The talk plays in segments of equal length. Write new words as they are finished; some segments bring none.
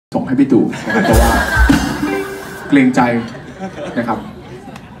ให้พี่ตู่เพราะว่าเกรงใจนะครับ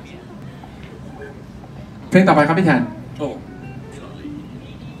เพลงต่อไปครับพี่แทน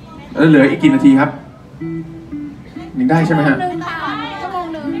เหลืออีกกี่นาทีครับยังได้ใช่ไหมฮะชั่วโมง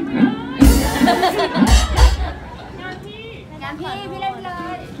หนึ่งงานพี่เล่นเล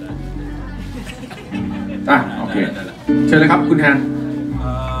ยโอเคเชิญเลยครับคุณแทน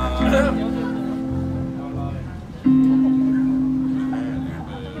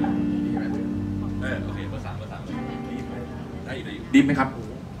ดีฟไหมครับ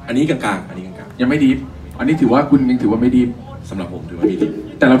อันนี้กลางๆยังไม่ดีฟอันนี้ถือว่าคุณยังถือว่าไม่ดีฟสำหรับผมถือว่ามีดีฟ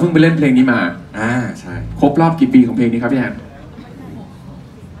แต่เราเพิ่งไปเล่นเพลงนี้มาใช่ครบรอบกี่ปีของเพลงนี้ครับพี่แทน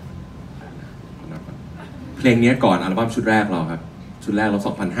เพลงนี้ก่อนอัลบั้มชุดแรกเราครับชุดแรกเรา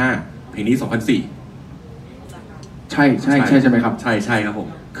2005เพลงนี้2004ใช่ไหมครับใช่ครับผม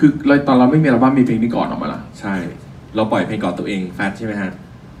คือตอนเราไม่มีอัลบั้มมีเพลงนี้ก่อนออกมาละใช่เราปล่อยเพลงก่อนตัวเองแฟตใช่ไหมฮะ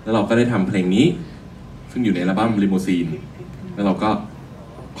แล้วเราก็ได้ทำเพลงนี้ซึ่งอยู่ในอัลบั้มลิโมซีนแล้วเราก็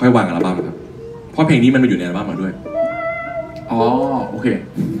ค่อยวางอัลบั้มครับเพราะเพลงนี้มันมาอยู่ในอัลบั้มมาด้วยโอเค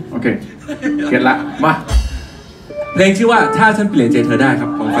เก็ตละมาเพลงชื่อว่าถ้าฉันเปลี่ยนใจเธอได้ครับ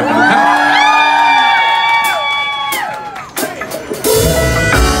ลองฟังกันดูครับ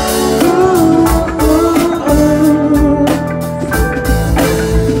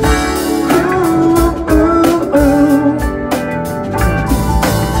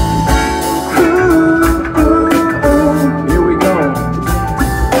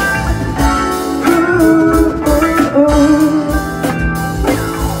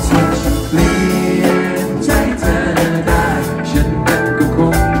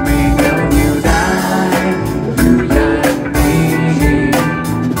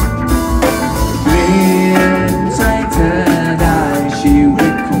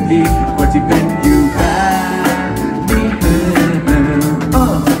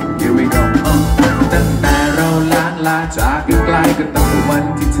จากไกลก็ตั้งแต่วัน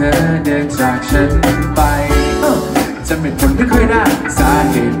ที่เธอเดินจากฉันไปจะไม่ทนไม่ค่อยได้สา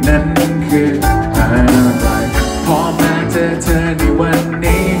เหตุนั้นคืออะไรพอมาเจอในวัน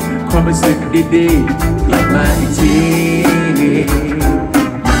นี้ความรู้สึกดีๆกลับมาอีกที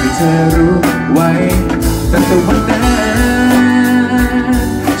อยากให้เธอรู้ไว้ตั้งแต่วันนั้น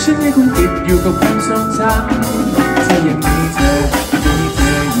ฉันยังคงติดอยู่กับความทรงจำที่ยังมีเธออ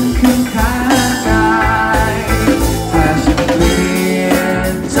ยู่ข้างกายถ้าฉันเปลี่ย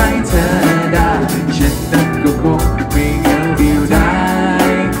นใจเธอได้ฉันนั้นก็คงไม่เหงาเดียวดาย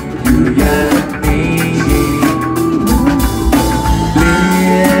อยู่อย่างนี้เปลี่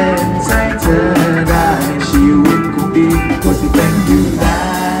ยนใจเธอได้ชีวิตคงดีกว่าที่เป็นอยู่แล้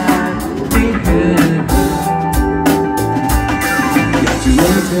วนี่อยากจะ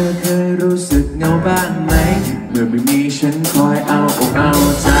รู้เธอเคยรู้สึกเหงาบ้างไหมเมื่อไม่มีฉันคอยเอาอกเอา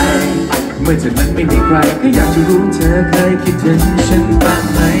ใจเมื่อเธอนั้นไม่มีใครก็อยากจะรู้เธอเคยคิดถึงฉันบ้าง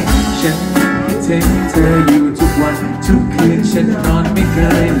ไหมฉันคิดถึงเธออยู่ทุกวันทุกคืนฉันนอนไม่เค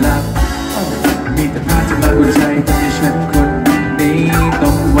ยหลับมีแต่ภาพจะมาหัวใจทำให้ฉันคนนี้ต้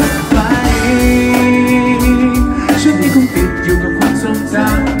องหวั่นไหวฉันยังคงติดอยู่กับความทรงจำ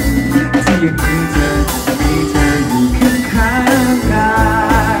ที่ยังมีเธออยู่ข้างกา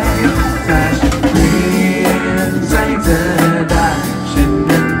ยถ้าฉันเปลี่ยนใจเธอได้ฉัน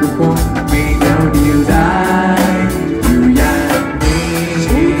นั้นก็คงไม่เหงาเดียวดายอยู่อย่างนี้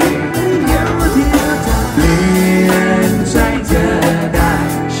เปลี่ยนใจเธอได้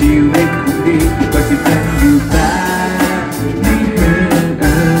ชีวิตคงดีกว่าที่เป็นอยู่แบบนี้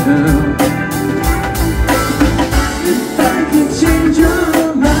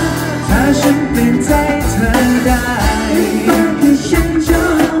ถ้าฉันเปลี่ยนใจเธอได้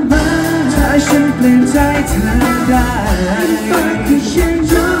ถ้าฉันเปลี่ยนใจเธอได้ถ้า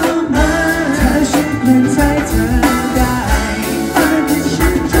ฉันเปลี่ยนใจเธอได้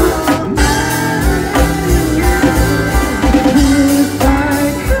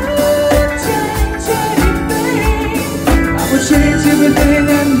Change everything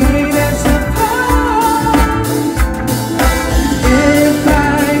and make